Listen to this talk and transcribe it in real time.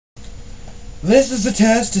This is a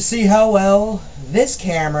test to see how well this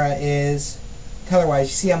camera is color-wise.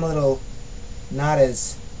 You see I'm a little not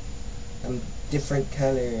as I'm different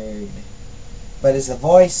colored. But is the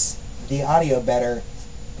voice, the audio better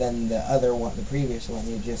than the other one, the previous one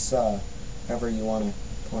you just saw? However you want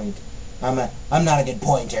to point. I'm not a good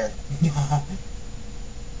pointer.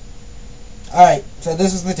 Alright, so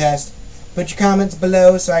this is the test. Put your comments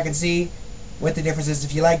below so I can see what the difference is.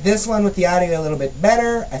 If you like this one with the audio a little bit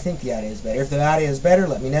better, I think the audio is better. If the audio is better,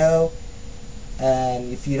 let me know.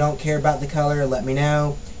 And if you don't care about the color, let me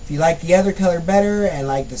know. If you like the other color better and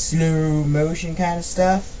like the slow motion kind of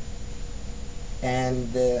stuff,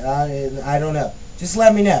 and I don't know, just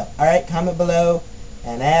let me know. Alright, comment below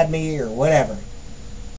and add me or whatever.